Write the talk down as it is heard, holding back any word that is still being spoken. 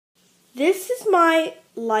This is my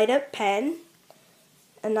light up pen,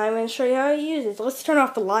 and I'm going to show you how to use it. So let's turn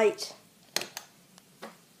off the light.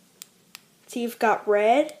 So you've got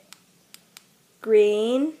red,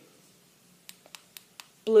 green,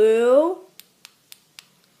 blue.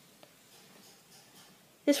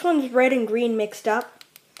 This one's red and green mixed up.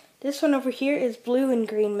 This one over here is blue and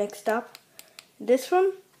green mixed up. This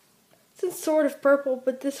one, it's sort of purple,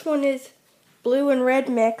 but this one is blue and red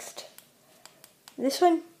mixed. This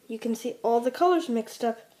one, you can see all the colors mixed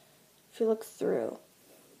up if you look through.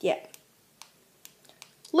 Yeah.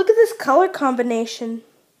 Look at this color combination.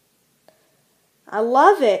 I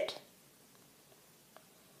love it.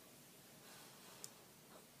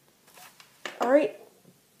 Alright.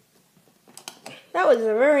 That was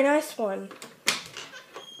a very nice one.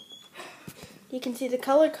 You can see the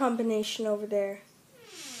color combination over there.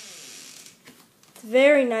 It's a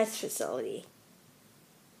very nice facility.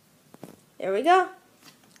 There we go.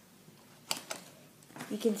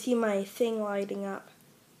 You can see my thing lighting up.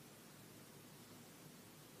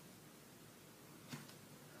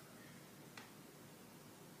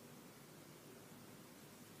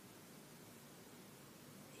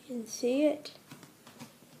 You can see it.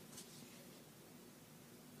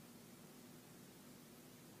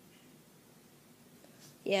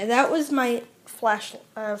 Yeah, that was my flash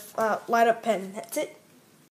light up pen. That's it.